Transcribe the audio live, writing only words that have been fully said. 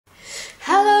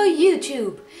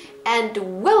YouTube,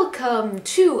 and welcome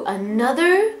to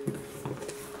another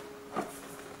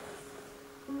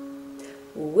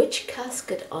Witch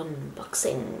Casket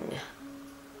unboxing.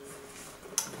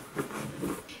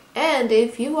 And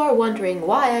if you are wondering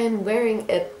why I'm wearing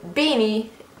a beanie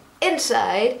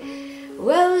inside,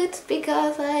 well, it's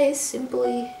because I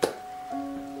simply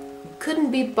couldn't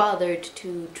be bothered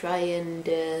to try and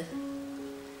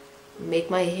make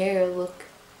my hair look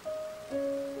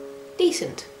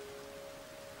decent.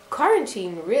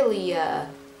 Quarantine really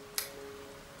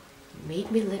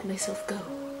made me let myself go.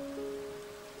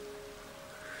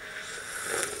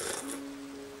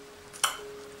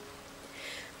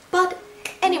 But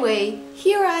anyway,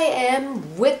 here I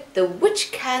am with the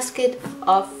Witch Casket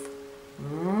of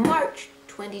March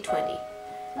 2020.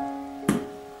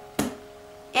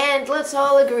 And let's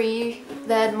all agree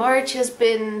that March has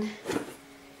been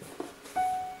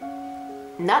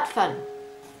not fun.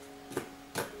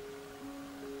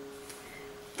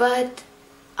 But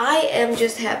I am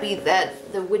just happy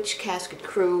that the Witch Casket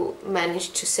crew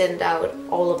managed to send out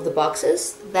all of the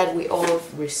boxes, that we all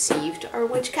received our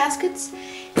Witch Caskets,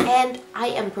 and I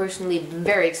am personally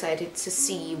very excited to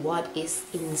see what is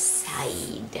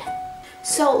inside.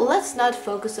 So let's not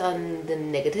focus on the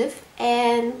negative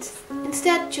and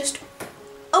instead just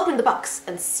open the box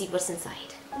and see what's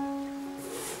inside.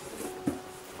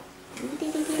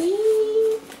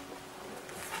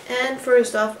 And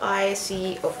first off, I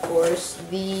see, of course,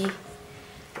 the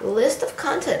list of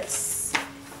contents.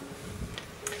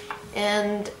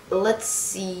 And let's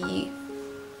see,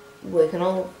 we can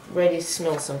already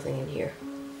smell something in here,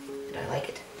 and I like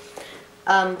it.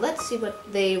 Let's see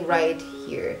what they write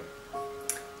here.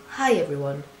 Hi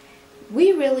everyone,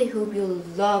 we really hope you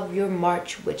love your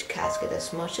March Witch Casket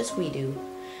as much as we do.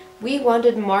 We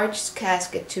wanted March's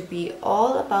casket to be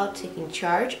all about taking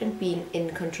charge and being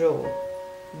in control.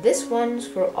 This one's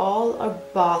for all our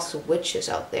boss witches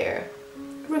out there.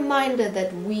 A reminder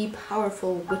that we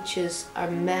powerful witches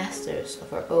are masters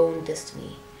of our own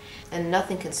destiny, and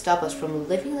nothing can stop us from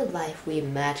living the life we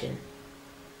imagine.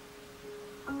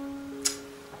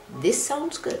 This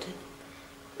sounds good.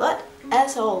 But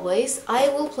as always, I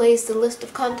will place the list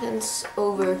of contents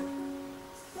over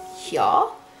here,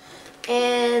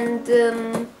 and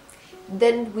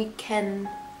then we can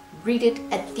read it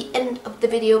at the end of the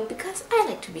video because I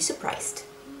like to be surprised.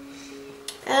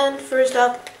 And first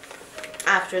up,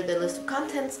 after the list of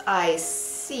contents, I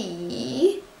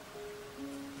see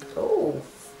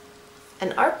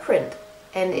an art print,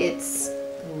 and it's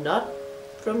not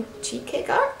from Cheesecake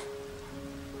Art.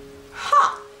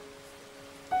 Ha!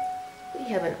 We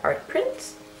have an art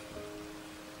print.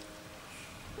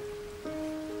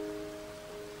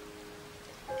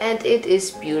 And it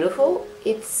is beautiful.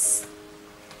 It's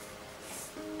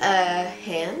a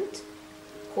hand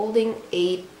holding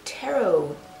a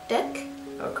tarot deck,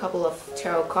 or a couple of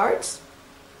tarot cards,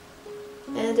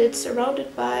 and it's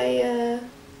surrounded by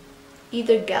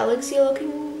either galaxy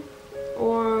looking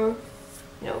or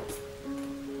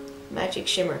magic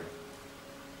shimmer.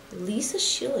 Lisa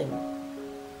Schilling.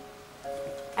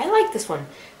 I like this one.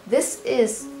 This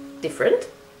is different.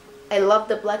 I love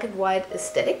the black and white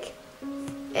aesthetic,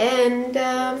 and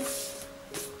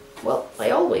well, I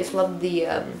always love the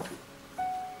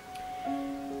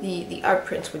art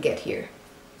prints we get here.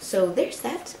 So there's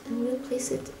that, and we'll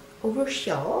place it over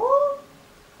here.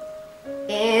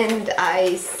 And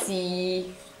I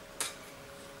see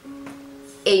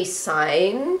a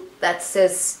sign that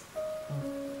says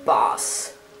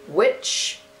Boss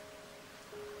Witch.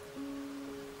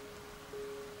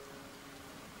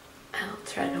 I'll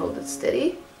try and hold it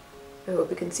steady. I hope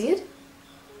you can see it.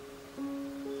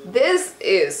 This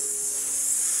is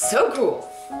so cool,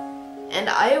 and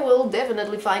I will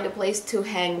definitely find a place to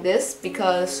hang this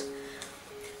because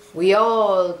we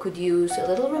all could use a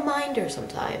little reminder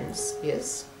sometimes,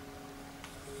 yes?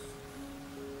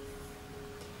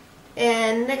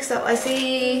 And next up I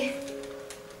see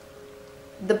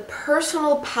the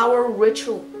Personal Power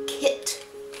Ritual Kit.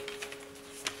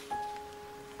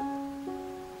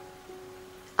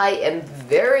 I am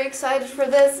very excited for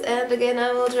this, and again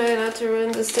I will try not to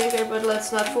ruin the sticker, but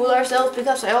let's not fool ourselves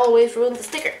because I always ruin the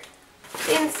sticker.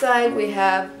 Inside we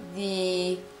have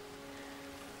the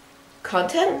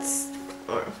contents,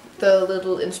 or the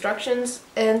little instructions,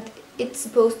 and it's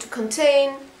supposed to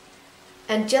contain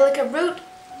Angelica Root,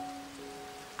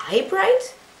 Eye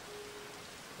Bright,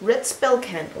 Red Spell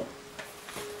Candle.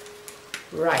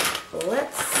 Right,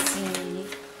 let's see.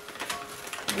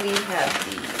 We have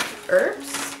the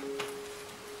herbs.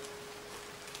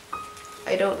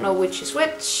 I don't know which is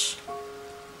which.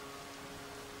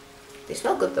 They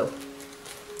smell good though.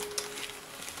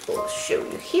 show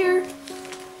you here.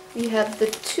 We have the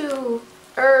 2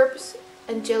 herbs,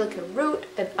 Angelica root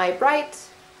and eyebright.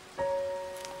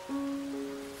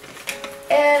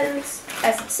 And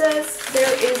as it says,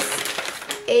 there is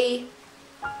a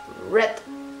red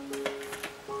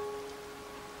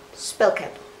spell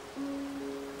candle.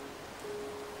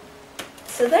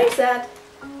 So there's that.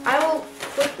 I will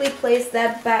quickly place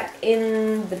that back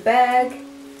in the bag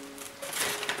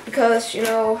because, you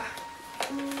know,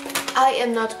 I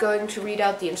am not going to read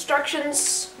out the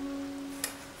instructions.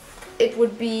 It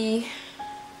would be...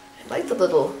 I like the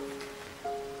little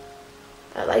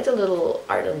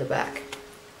art on the back.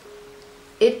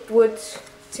 It would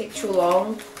take too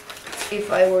long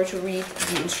if I were to read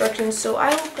the instructions, so I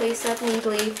will place that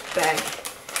neatly back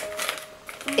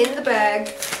in the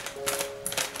bag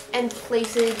and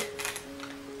place it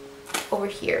over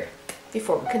here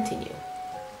before we continue.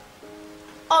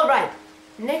 Alright,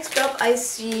 next up I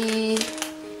see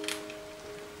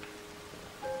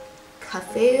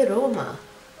Caffè Roma,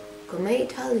 gourmet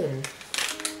Italian,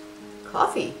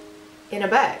 coffee in a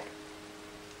bag.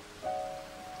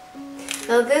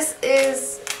 Now this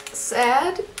is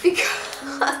sad because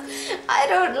I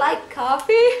don't like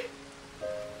coffee.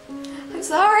 I'm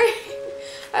sorry,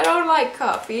 I don't like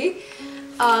coffee.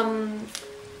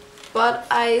 But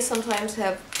I sometimes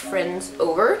have friends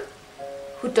over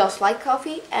who does like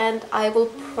coffee, and I will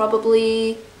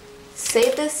probably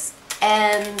save this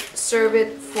and serve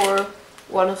it for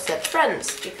one of said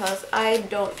friends because I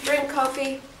don't drink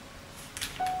coffee.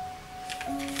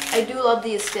 I do love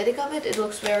the aesthetic of it. It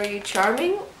looks very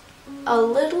charming, a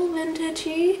little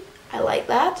vintagey. I like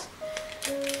that.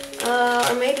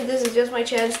 Or maybe this is just my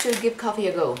chance to give coffee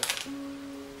a go.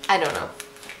 I don't know.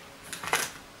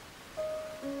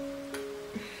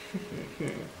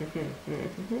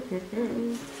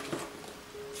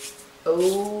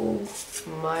 Oh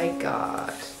my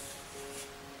god.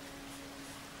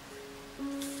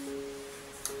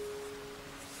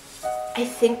 I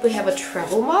think we have a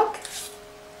travel mug.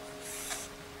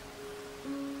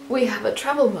 We have a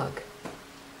travel mug.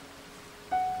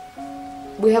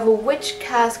 We have a witch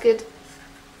casket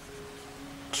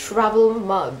travel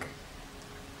mug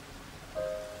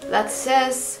that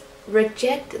says,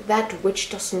 "Reject that which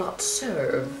does not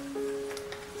serve."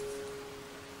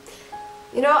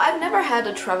 You know, I've never had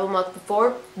a travel mug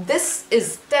before. This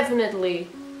is definitely...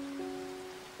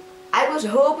 I was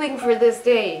hoping for this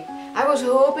day. I was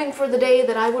hoping for the day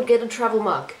that I would get a travel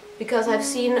mug, because I've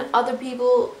seen other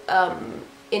people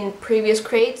in previous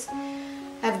crates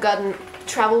have gotten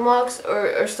travel mugs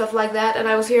or stuff like that, and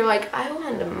I was here like, I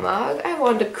want a mug. I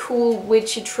want a cool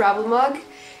witchy travel mug.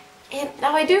 And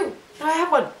now I do. Now I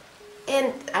have one.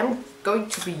 And I'm going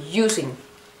to be using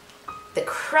the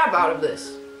crap out of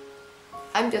this.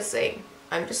 I'm just saying.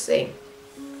 I'm just saying.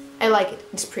 I like it.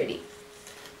 It's pretty.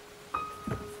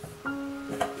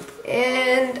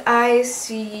 And I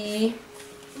see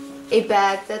a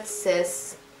bag that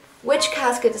says Witch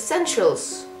Casket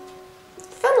Essentials.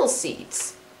 Fennel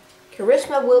seeds.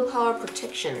 Charisma, willpower,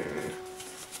 protection.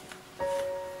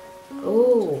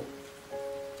 Oh.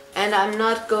 And I'm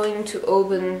not going to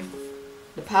open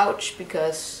the pouch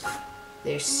because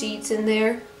there's seeds in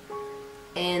there,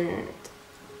 and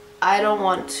I don't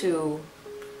want to...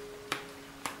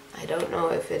 I don't know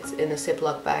if it's in a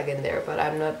Ziploc bag in there, but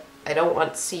I don't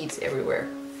want seeds everywhere.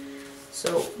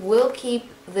 So we'll keep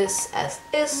this as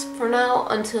is for now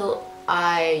until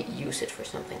I use it for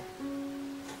something.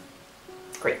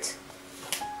 Great.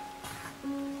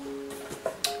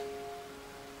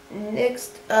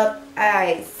 Next up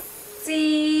I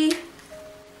see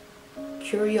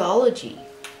Curiology.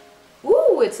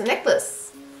 Ooh, it's a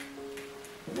necklace.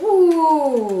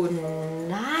 Ooh,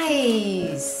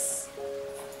 nice.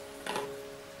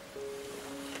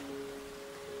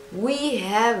 We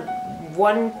have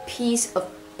one piece of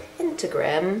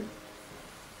pentagram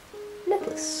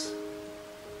necklace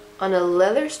on a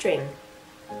leather string.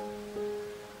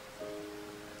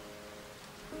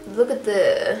 Look at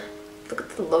the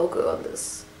logo on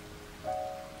this.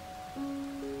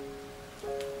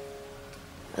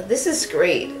 This is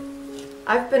great.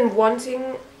 I've been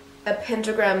wanting a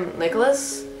pentagram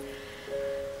necklace,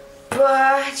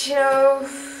 but you know,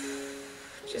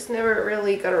 just never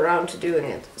really got around to doing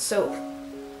it. So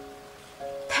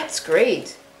that's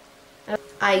great.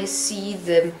 I see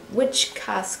the Witch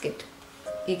Casket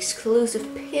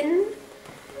exclusive pin,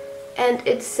 and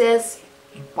it says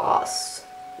Boss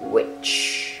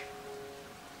Witch.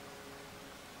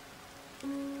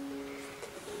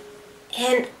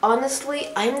 And honestly,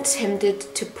 I'm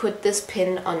tempted to put this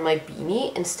pin on my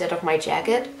beanie instead of my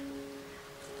jacket.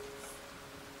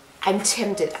 I'm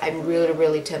tempted. I'm really,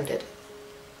 really tempted.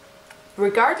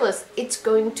 regardless, it's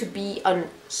going to be on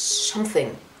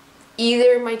something.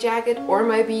 Either my jacket or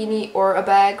my beanie or a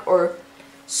bag or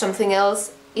something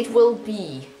else. It will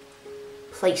be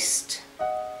placed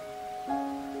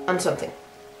on something.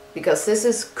 Because this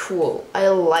is cool. I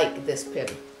like this pin.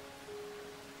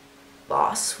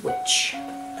 Boss Witch.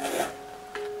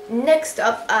 Next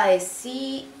up I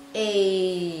see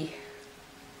a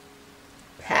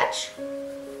patch.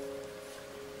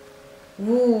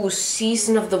 Ooh,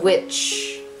 Season of the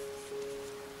Witch.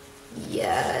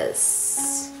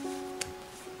 Yes.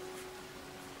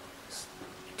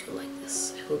 I do like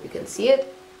this. I hope you can see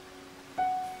it.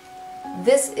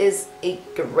 This is a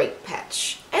great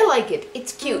patch. I like it.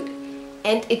 It's cute.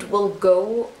 And it will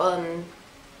go on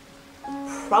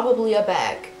probably a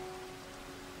bag.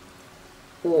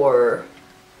 Or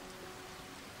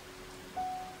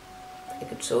I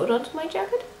could sew it onto my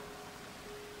jacket.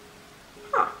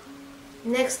 Huh.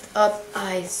 Next up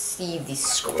I see the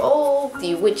scroll,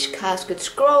 the Witch Casket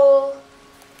scroll,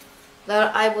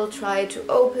 that I will try to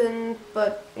open,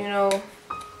 but you know,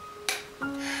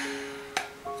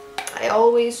 I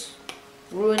always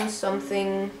ruin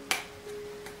something.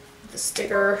 The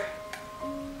sticker.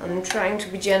 I'm trying to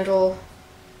be gentle.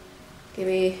 Give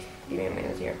me a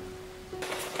minute here.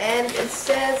 And it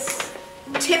says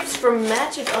tips for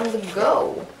magic on the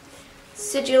go.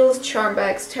 Sigils, charm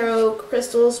bags, tarot,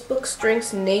 crystals, books,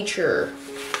 drinks, nature.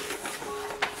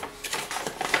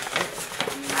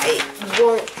 I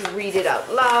won't read it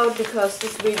out loud because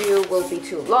this video will be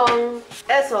too long.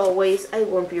 As always, I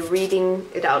won't be reading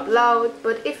it out loud,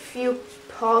 but if you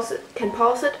can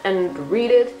pause it and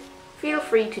read it, feel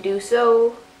free to do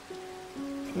so.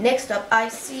 Next up I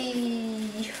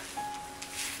see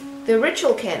the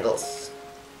ritual candles.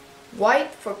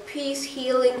 White for peace,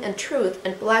 healing and truth,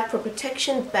 and black for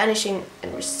protection, banishing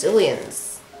and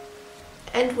resilience.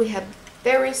 And we have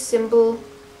very simple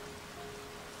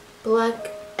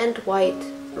black and white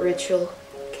ritual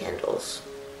candles.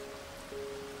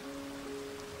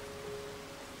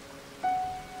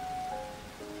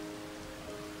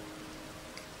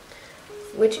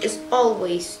 Which is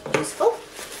always useful.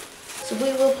 So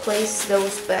we will place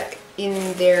those back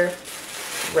in their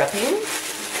wrapping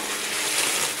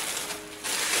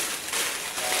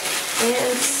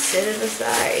and set it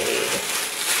aside.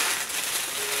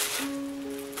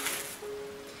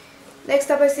 Next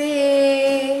up I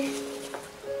see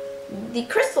the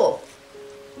crystal,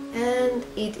 and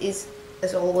it is,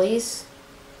 as always,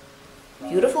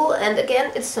 beautiful, and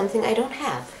again it's something I don't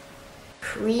have.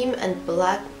 Cream and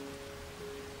black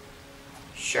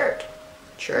shirt.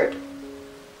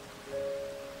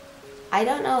 I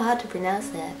don't know how to pronounce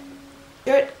that.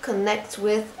 Shirt connects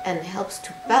with and helps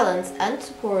to balance and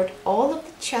support all of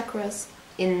the chakras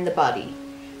in the body,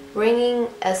 bringing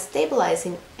a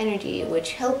stabilizing energy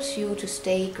which helps you to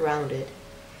stay grounded.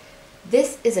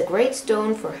 This is a great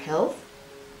stone for health,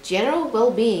 general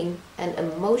well-being, and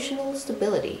emotional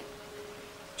stability.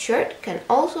 Shirt can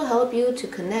also help you to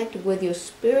connect with your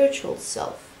spiritual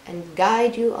self and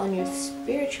guide you on your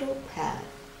spiritual path.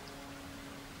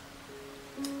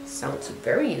 Sounds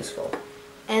very useful.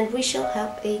 And we shall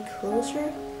have a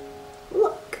closer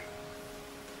look.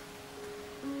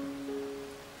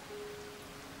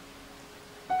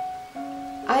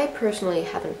 I personally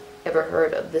haven't ever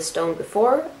heard of this stone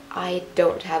before. I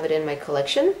don't have it in my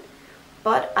collection,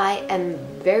 but I am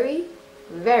very,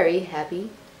 very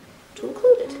happy to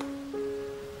include it.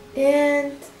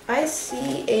 And I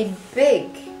see a big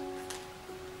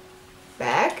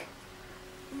bag.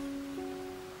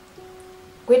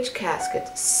 Witch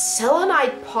Casket.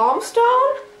 Selenite Palm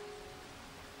Stone?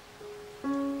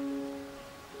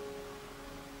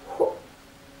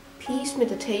 Peace,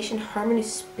 meditation, harmony,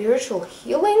 spiritual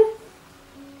healing?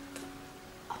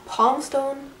 A palm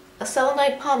stone? A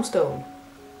selenite palm stone?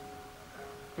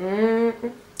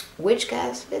 Witch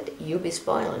Casket, you be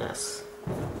spoiling us.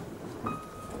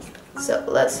 So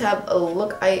let's have a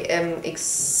look. I am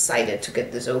excited to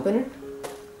get this open.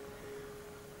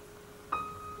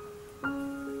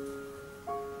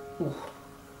 Ooh.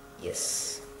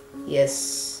 Yes,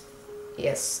 yes,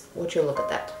 yes. Would you look at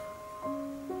that?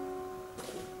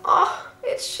 Oh,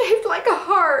 it's shaped like a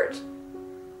heart.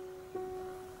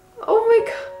 Oh my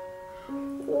god.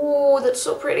 Oh, that's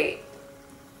so pretty.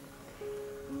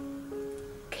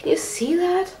 Can you see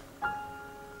that?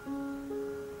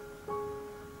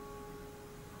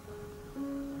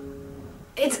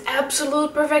 It's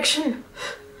absolute perfection.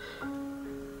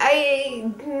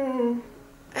 I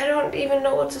don't even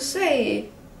know what to say.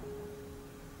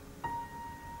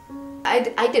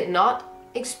 I did not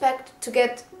expect to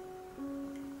get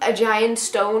a giant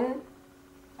stone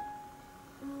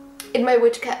In my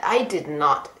witch cat, I did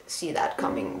not see that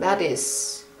coming. That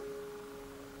is...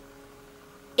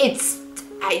 It's...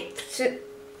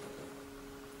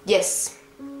 Yes.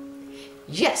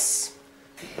 Yes.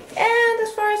 And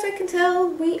as far as I can tell,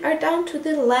 we are down to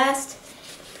the last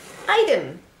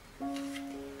item.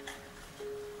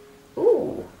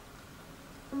 Ooh.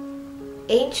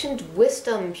 Ancient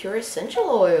Wisdom Pure Essential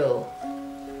Oil.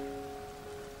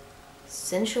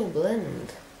 Essential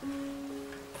Blend.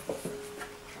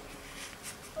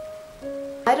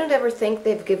 I don't ever think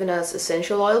they've given us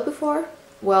essential oil before.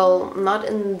 Well, not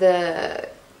in the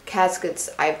caskets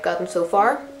I've gotten so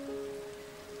far.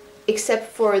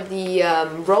 Except for the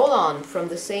roll-on from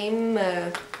the same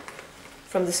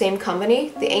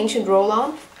company, the Ancient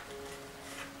Roll-on.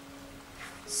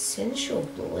 Essential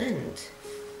Blend.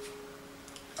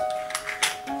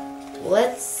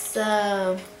 Let's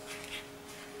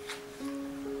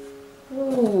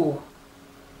ooh.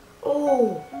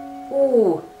 Oh.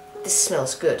 Ooh. This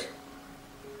smells good.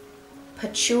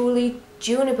 Patchouli,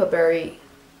 juniper berry,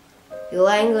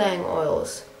 ylang ylang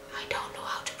oils. I don't know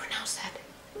how to pronounce that.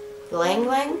 Ylang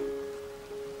ylang?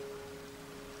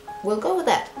 We'll go with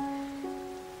that.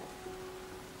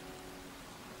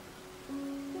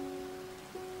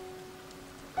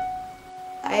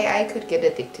 I could get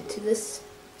addicted to this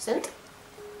scent.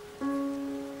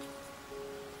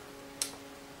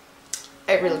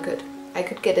 I really could. I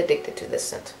could get addicted to this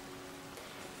scent.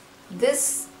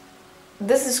 This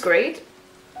is great.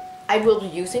 I will be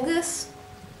using this.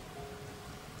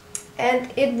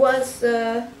 And it was,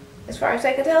 as far as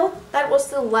I can tell, that was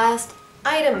the last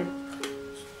item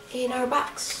in our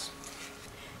box.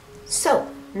 So,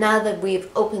 now that we've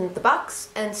opened the box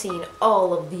and seen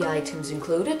all of the items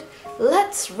included,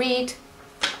 let's read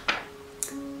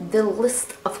the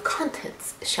list of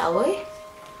contents, shall we?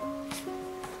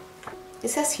 It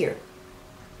says here,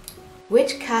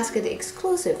 Witch Casket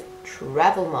exclusive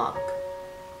travel mug.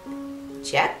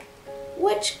 Check.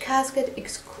 Witch Casket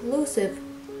exclusive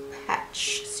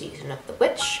patch, Season of the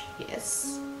Witch.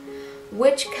 Yes.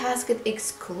 Witch Casket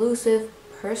exclusive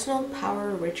personal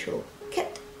power ritual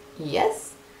kit.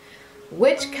 Yes.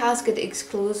 Witch Casket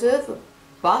exclusive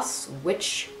boss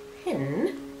witch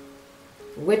pin.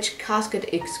 Witch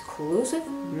Casket exclusive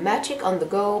magic on the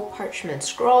go parchment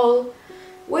scroll.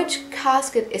 Witch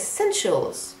Casket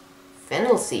essentials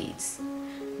fennel seeds.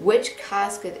 Witch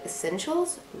Casket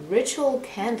essentials ritual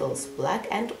candles black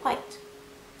and white.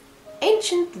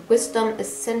 Ancient Wisdom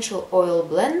essential oil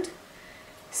blend.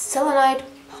 Selenite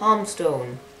palm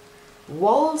stone.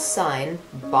 Wall sign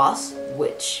boss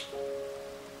witch.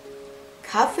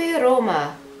 Cafe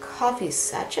Roma coffee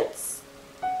sachets.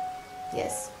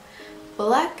 Yes.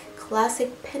 Black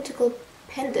classic pentacle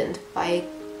pendant by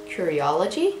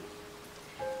Curiology.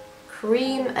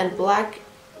 Cream and black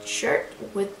shirt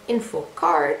with info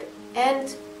card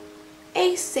and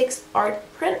A6 art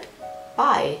print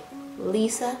by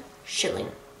Lisa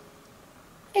Schilling.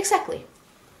 Exactly.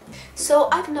 So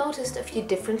I've noticed a few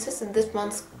differences in this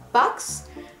month's box.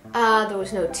 There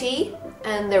was no tea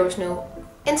and there was no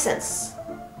incense.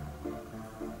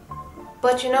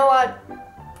 But you know what?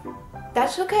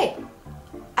 That's okay.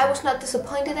 I was not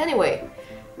disappointed anyway,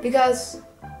 because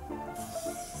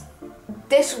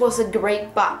this was a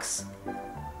great box.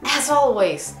 As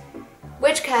always,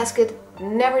 Witch Casket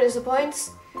never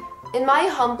disappoints. In my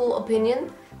humble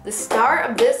opinion, the star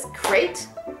of this crate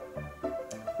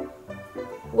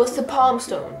was the palm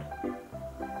stone.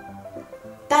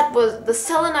 That was the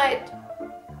selenite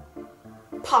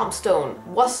palm stone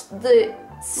was the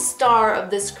star of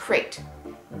this crate.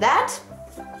 That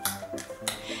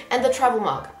and the travel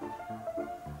mug.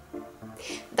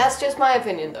 That's just my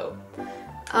opinion though.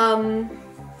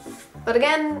 But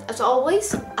again, as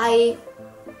always, I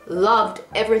loved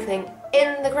everything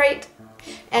in the crate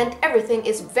and everything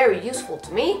is very useful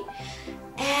to me.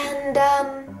 And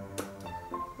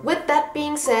with that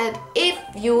being said, if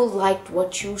you liked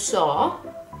what you saw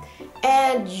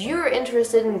and you're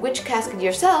interested in Witch Casket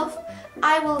yourself,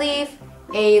 I will leave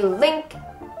a link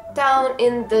down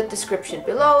in the description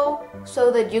below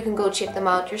so that you can go check them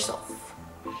out yourself.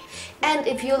 And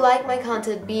if you like my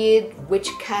content, be it Witch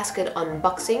Casket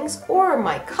unboxings or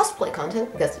my cosplay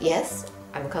content, because yes,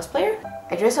 I'm a cosplayer,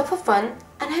 I dress up for fun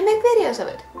and I make videos of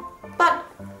it. But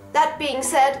that being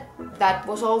said, that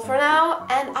was all for now,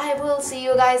 and I will see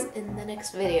you guys in the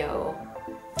next video.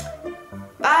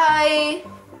 Bye!